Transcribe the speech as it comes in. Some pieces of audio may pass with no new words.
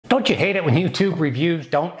Don't you hate it when YouTube reviews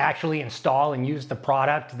don't actually install and use the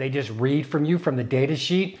product? They just read from you from the data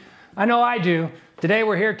sheet? I know I do. Today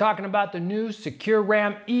we're here talking about the new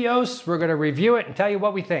SECURAM EOS. We're going to review it and tell you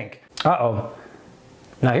what we think. Uh-oh.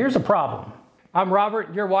 Now here's a problem. I'm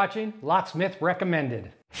Robert, you're watching Locksmith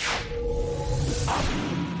Recommended.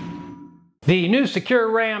 The new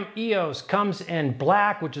SECURAM EOS comes in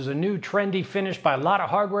black, which is a new trendy finish by a lot of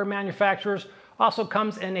hardware manufacturers. Also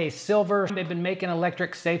comes in a silver. They've been making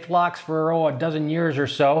electric safe locks for a dozen years or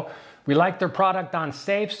so. We like their product on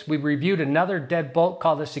safes. We reviewed another deadbolt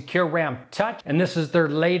called the SECURAM Touch, and this is their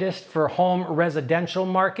latest for home residential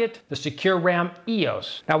market, the SECURAM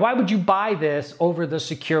EOS. Now, why would you buy this over the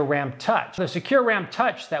SECURAM Touch? The SECURAM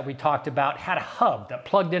Touch that we talked about had a hub that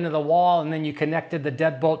plugged into the wall, and then you connected the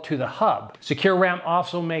deadbolt to the hub. SECURAM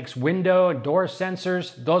also makes window and door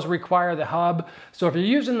sensors. Those require the hub. So if you're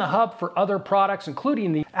using the hub for other products,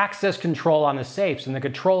 including the access control on the safes and the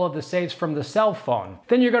control of the safes from the cell phone,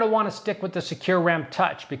 then you're going to want to stick with the SECURAM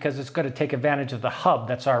Touch because it's going to take advantage of the hub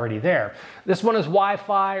that's already there. This one is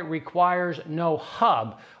Wi-Fi, requires no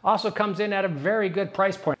hub. Also comes in at a very good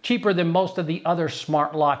price point, cheaper than most of the other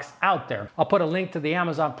smart locks out there. I'll put a link to the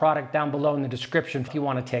Amazon product down below in the description if you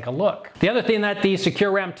want to take a look. The other thing that the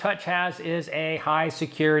SECURAM Touch has is a high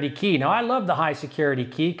security key. Now I love the high security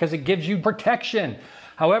key because it gives you protection.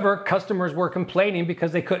 However, customers were complaining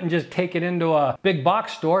because they couldn't just take it into a big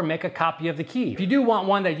box store and make a copy of the key. If you do want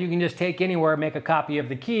one that you can just take anywhere and make a copy of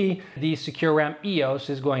the key, the SECURAM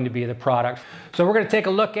EOS is going to be the product. So we're going to take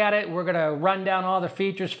a look at it. We're going to run down all the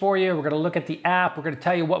features for you. We're going to look at the app. We're going to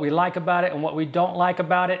tell you what we like about it and what we don't like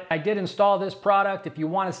about it. I did install this product. If you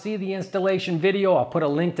want to see the installation video, I'll put a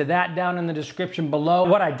link to that down in the description below.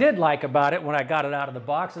 What I did like about it when I got it out of the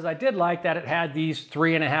box is I did like that it had these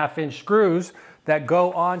 3.5-inch screws that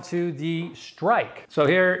go onto the strike. So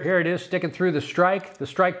here it is sticking through the strike. The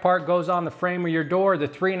strike part goes on the frame of your door. The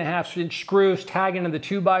 3.5-inch screws tag into the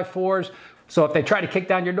 2x4s. So if they try to kick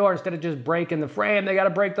down your door, instead of just breaking the frame, they got to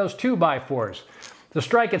break those 2x4s. The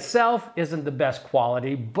strike itself isn't the best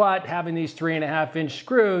quality, but having these 3.5-inch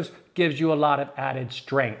screws gives you a lot of added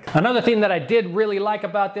strength. Another thing that I did really like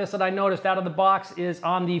about this that I noticed out of the box is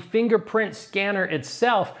on the fingerprint scanner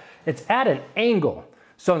itself, it's at an angle.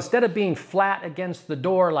 So instead of being flat against the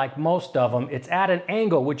door like most of them, it's at an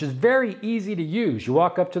angle, which is very easy to use. You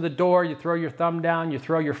walk up to the door, you throw your thumb down, you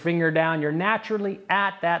throw your finger down, you're naturally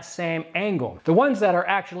at that same angle. The ones that are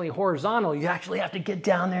actually horizontal, you actually have to get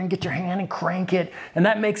down there and get your hand and crank it, and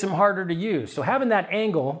that makes them harder to use. So having that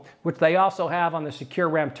angle, which they also have on the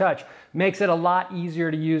SECURAM Touch, makes it a lot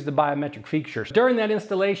easier to use the biometric features. During that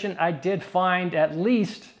installation, I did find at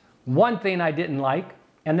least one thing I didn't like,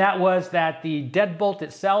 and that was that the deadbolt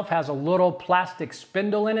itself has a little plastic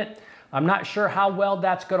spindle in it. I'm not sure how well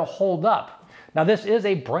that's going to hold up. Now this is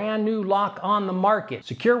a brand new lock on the market.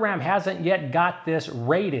 SECURAM hasn't yet got this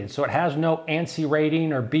rated, so it has no ANSI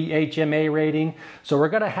rating or BHMA rating. So we're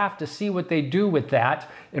going to have to see what they do with that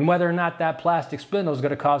and whether or not that plastic spindle is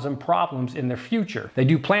going to cause them problems in the future. They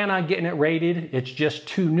do plan on getting it rated. It's just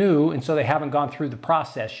too new, and so they haven't gone through the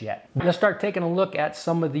process yet. Let's start taking a look at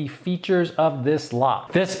some of the features of this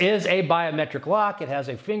lock. This is a biometric lock. It has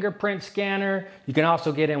a fingerprint scanner. You can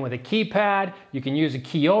also get in with a keypad. You can use a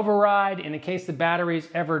key override in case the batteries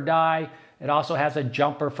ever die. It also has a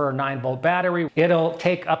jumper for a 9-volt battery. It'll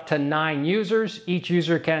take up to 9 users. Each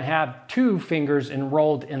user can have 2 fingers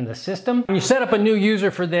enrolled in the system. When you set up a new user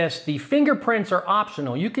for this, the fingerprints are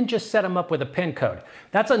optional. You can just set them up with a PIN code.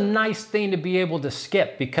 That's a nice thing to be able to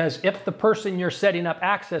skip, because if the person you're setting up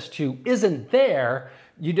access to isn't there,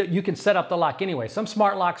 you can set up the lock anyway. Some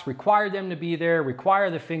smart locks require them to be there,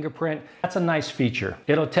 require the fingerprint. That's a nice feature.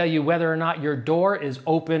 It'll tell you whether or not your door is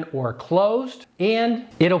open or closed, and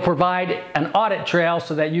it'll provide an audit trail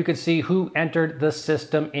so that you can see who entered the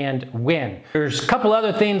system and when. There's a couple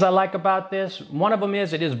other things I like about this. One of them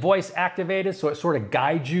is it is voice activated, so it sort of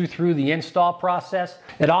guides you through the install process.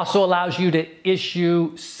 It also allows you to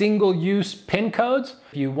issue single-use PIN codes.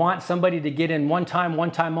 If you want somebody to get in one time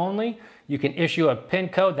only, you can issue a PIN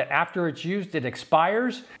code that after it's used, it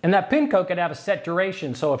expires. And that PIN code could have a set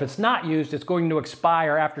duration, so if it's not used, it's going to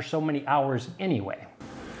expire after so many hours anyway.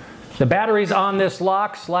 The batteries on this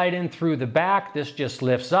lock slide in through the back. This just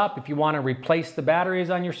lifts up. If you want to replace the batteries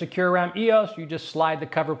on your SECURAM EOS, you just slide the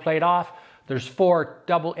cover plate off. There's 4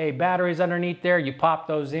 AA batteries underneath there. You pop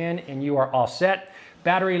those in and you are all set.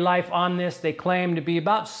 Battery life on this, they claim to be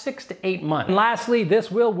about 6 to 8 months. And lastly, this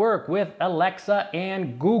will work with Alexa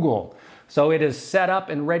and Google. So it is set up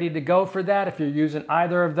and ready to go for that. If you're using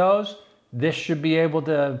either of those, this should be able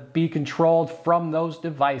to be controlled from those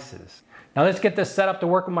devices. Now let's get this set up to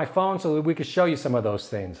work with my phone so that we can show you some of those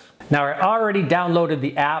things. Now I already downloaded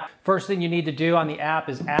the app. First thing you need to do on the app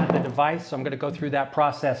is add the device. So I'm going to go through that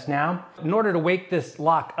process now. In order to wake this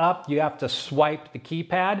lock up, you have to swipe the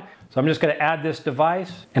keypad. So I'm just going to add this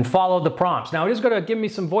device and follow the prompts. Now it is going to give me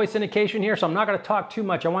some voice indication here, so I'm not going to talk too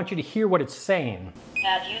much. I want you to hear what it's saying.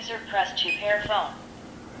 Add user, press to pair phone.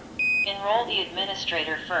 Enroll the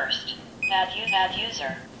administrator first. Add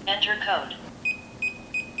user. Enter code.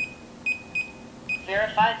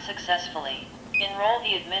 Verified successfully. Enroll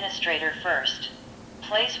the administrator first.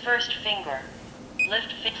 Place first finger.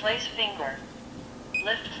 Place finger.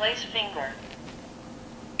 Lift place finger.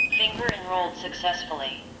 Finger enrolled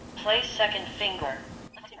successfully. Place second finger.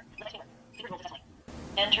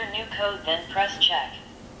 Enter new code, then press check.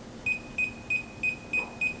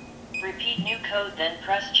 Repeat new code, then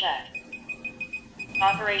press check.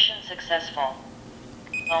 Operation successful.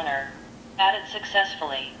 Owner. Added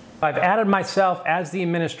successfully. I've added myself as the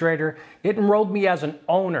administrator. It enrolled me as an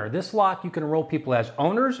owner. This lock, you can enroll people as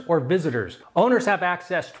owners or visitors. Owners have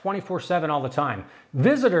access 24/7 all the time.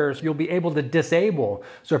 Visitors, you'll be able to disable.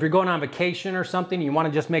 So if you're going on vacation or something, you want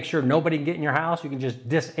to just make sure nobody can get in your house, you can just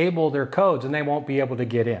disable their codes and they won't be able to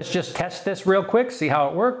get in. Let's just test this real quick, see how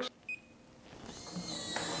it works.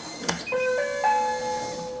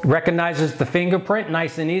 Recognizes the fingerprint,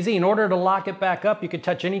 nice and easy. In order to lock it back up, you can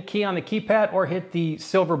touch any key on the keypad or hit the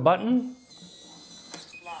silver button.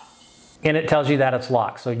 And it tells you that it's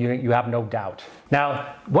locked, so you have no doubt.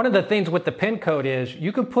 Now, one of the things with the PIN code is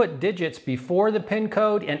you can put digits before the PIN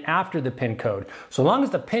code and after the PIN code. So long as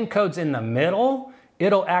the PIN code's in the middle,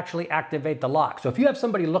 it'll actually activate the lock. So if you have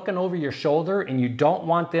somebody looking over your shoulder and you don't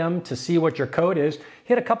want them to see what your code is,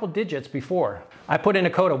 hit a couple digits before. I put in a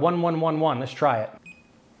code of 1111. Let's try it.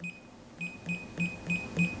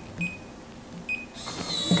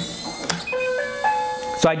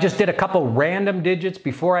 So I just did a couple random digits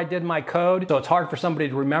before I did my code, so it's hard for somebody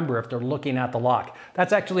to remember if they're looking at the lock.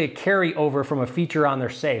 That's actually a carryover from a feature on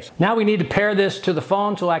their safes. Now we need to pair this to the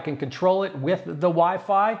phone so I can control it with the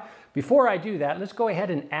Wi-Fi. Before I do that, let's go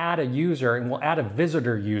ahead and add a user, and we'll add a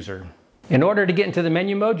visitor user. In order to get into the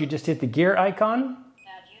menu mode, you just hit the gear icon.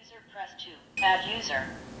 Add user, press 2. Add user.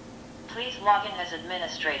 Please log in as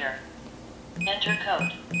administrator. Enter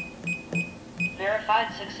code.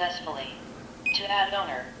 Verified successfully. To add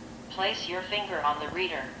owner, place your finger on the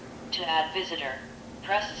reader. To add visitor,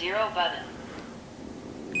 press 0 button.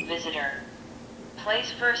 Visitor,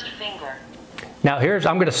 place first finger. Now I'm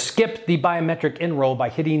going to skip the biometric enroll by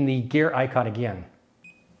hitting the gear icon again.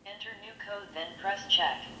 Enter new code, then press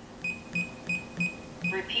check.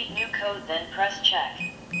 Repeat new code, then press check.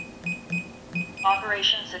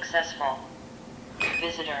 Operation successful.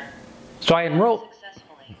 Visitor. So I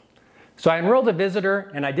enrolled a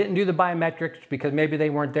visitor and I didn't do the biometrics because maybe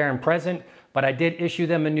they weren't there and present, but I did issue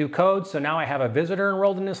them a new code. So now I have a visitor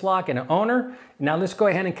enrolled in this lock and an owner. Now let's go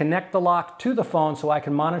ahead and connect the lock to the phone so I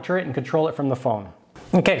can monitor it and control it from the phone.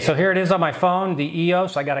 Okay, so here it is on my phone, the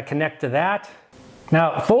EOS. I got to connect to that.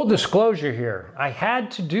 Now, full disclosure here, I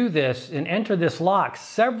had to do this and enter this lock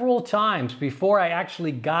several times before I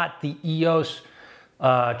actually got the EOS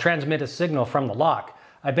transmit a signal from the lock.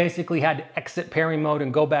 I basically had to exit pairing mode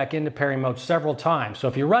and go back into pairing mode several times. So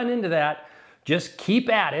if you run into that, just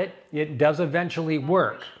keep at it. It does eventually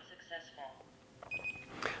work.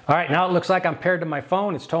 All right, now it looks like I'm paired to my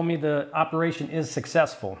phone. It's told me the operation is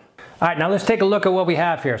successful. All right, now let's take a look at what we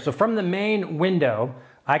have here. So from the main window,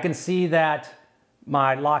 I can see that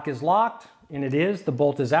my lock is locked, and it is. The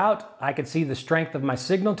bolt is out. I can see the strength of my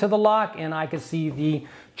signal to the lock, and I can see the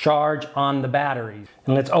charge on the batteries.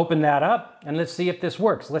 And let's open that up, and let's see if this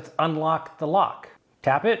works. Let's unlock the lock.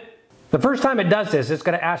 Tap it. The first time it does this, it's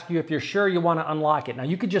going to ask you if you're sure you want to unlock it. Now,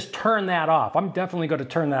 you could just turn that off. I'm definitely going to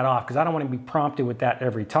turn that off because I don't want to be prompted with that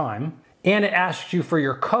every time. And it asks you for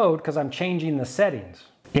your code because I'm changing the settings.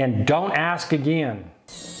 And don't ask again.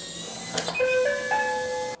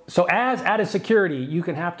 So as added security, you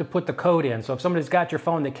can have to put the code in. So if somebody's got your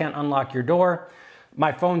phone, they can't unlock your door.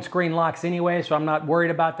 My phone screen locks anyway, so I'm not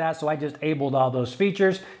worried about that. So I just enabled all those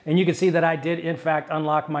features. And you can see that I did, in fact,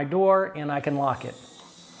 unlock my door, and I can lock it.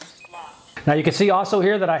 Now you can see also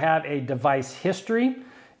here that I have a device history,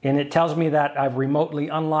 and it tells me that I've remotely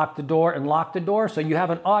unlocked the door and locked the door. So you have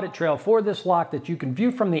an audit trail for this lock that you can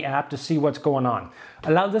view from the app to see what's going on.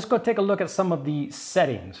 Now let's go take a look at some of the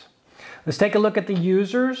settings. Let's take a look at the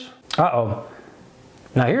users. Uh-oh.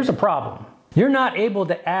 Now here's a problem. You're not able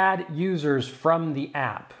to add users from the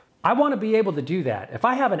app. I want to be able to do that. If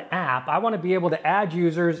I have an app, I want to be able to add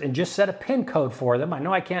users and just set a PIN code for them. I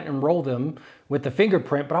know I can't enroll them with the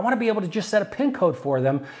fingerprint, but I want to be able to just set a PIN code for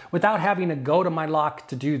them without having to go to my lock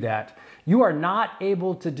to do that. You are not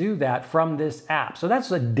able to do that from this app. So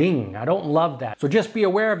that's a ding. I don't love that. So just be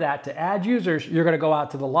aware of that. To add users, you're going to go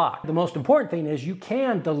out to the lock. The most important thing is you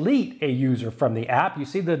can delete a user from the app. You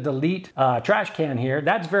see the delete trash can here.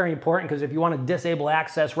 That's very important because if you want to disable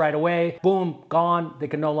access right away, boom, gone. They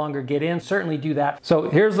can no longer get in. Certainly do that. So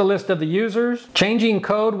here's the list of the users. Changing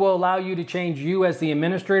code will allow you to change you as the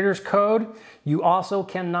administrator's code. You also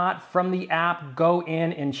cannot, from the app, go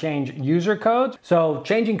in and change user codes. So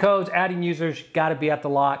changing codes, adding users, got to be at the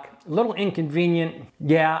lock. A little inconvenient.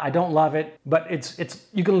 Yeah, I don't love it, but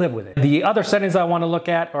you can live with it. The other settings I want to look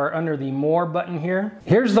at are under the More button here.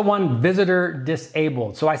 Here's the one, Visitor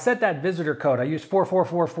Disabled. So I set that visitor code. I used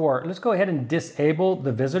 4444. Let's go ahead and disable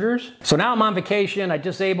the visitors. So now I'm on vacation. I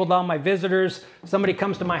disabled all my visitors. Somebody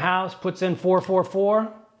comes to my house, puts in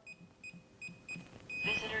 444.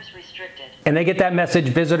 And they get that message,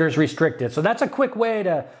 visitors restricted. So that's a quick way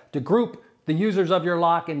to group the users of your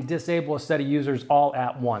lock and disable a set of users all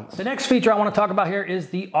at once. The next feature I want to talk about here is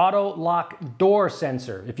the auto lock door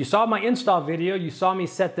sensor. If you saw my install video, you saw me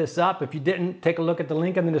set this up. If you didn't, take a look at the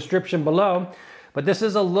link in the description below. But this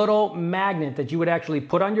is a little magnet that you would actually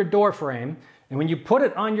put on your door frame. And when you put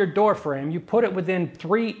it on your door frame, you put it within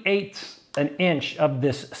 3/8 an inch of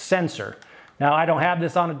this sensor. Now, I don't have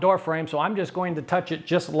this on a door frame, so I'm just going to touch it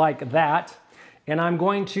just like that. And I'm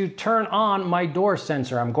going to turn on my door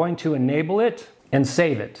sensor. I'm going to enable it and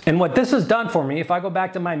save it. And what this has done for me, if I go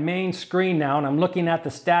back to my main screen now and I'm looking at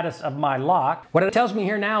the status of my lock, what it tells me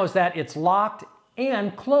here now is that it's locked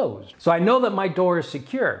and closed. So I know that my door is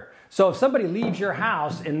secure. So if somebody leaves your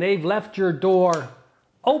house and they've left your door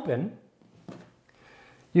open,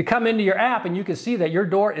 you come into your app and you can see that your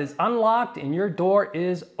door is unlocked and your door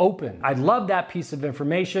is open. I love that piece of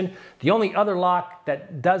information. The only other lock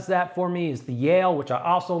that does that for me is the Yale, which I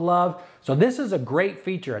also love. So this is a great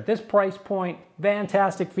feature. At this price point,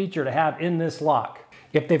 fantastic feature to have in this lock.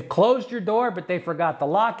 If they've closed your door but they forgot to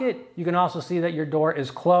lock it, you can also see that your door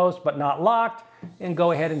is closed but not locked, and go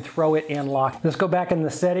ahead and throw it and lock. Let's go back in the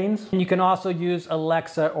settings. And you can also use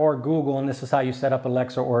Alexa or Google, and this is how you set up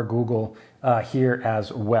Alexa or Google here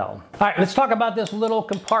as well. All right, let's talk about this little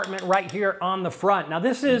compartment right here on the front. Now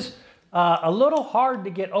this is a little hard to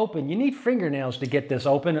get open. You need fingernails to get this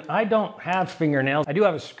open. I don't have fingernails. I do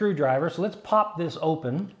have a screwdriver, so let's pop this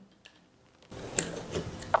open.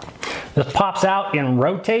 This pops out and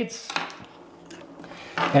rotates.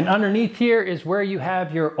 And underneath here is where you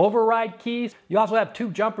have your override keys. You also have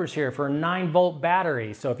two jumpers here for a 9-volt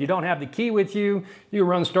battery. So if you don't have the key with you, you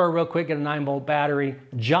run the store real quick, get a 9-volt battery,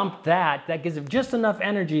 jump that. That gives it just enough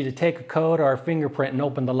energy to take a code or a fingerprint and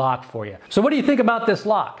open the lock for you. So what do you think about this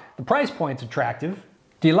lock? The price point's attractive.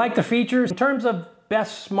 Do you like the features? In terms of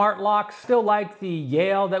best smart locks, still like the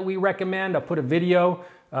Yale that we recommend. I'll put a video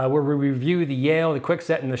where we review the Yale, the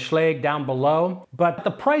Kwikset, and the Schlage down below. But at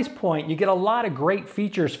the price point, you get a lot of great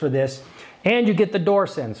features for this, and you get the door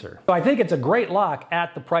sensor. So I think it's a great lock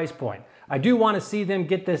at the price point. I do want to see them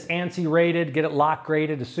get this ANSI rated, get it lock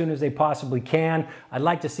graded as soon as they possibly can. I'd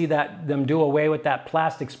like to see them do away with that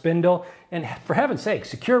plastic spindle. And for heaven's sake,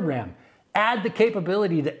 SECURAM, add the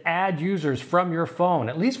capability to add users from your phone,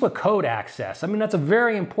 at least with code access. I mean, that's a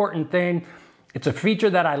very important thing. It's a feature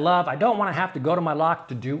that I love. I don't want to have to go to my lock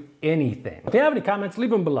to do anything. If you have any comments, leave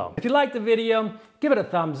them below. If you like the video, give it a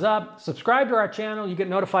thumbs up. Subscribe to our channel. You get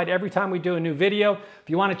notified every time we do a new video. If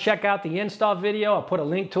you want to check out the install video, I'll put a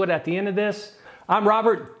link to it at the end of this. I'm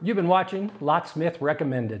Robert. You've been watching Locksmith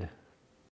Recommended.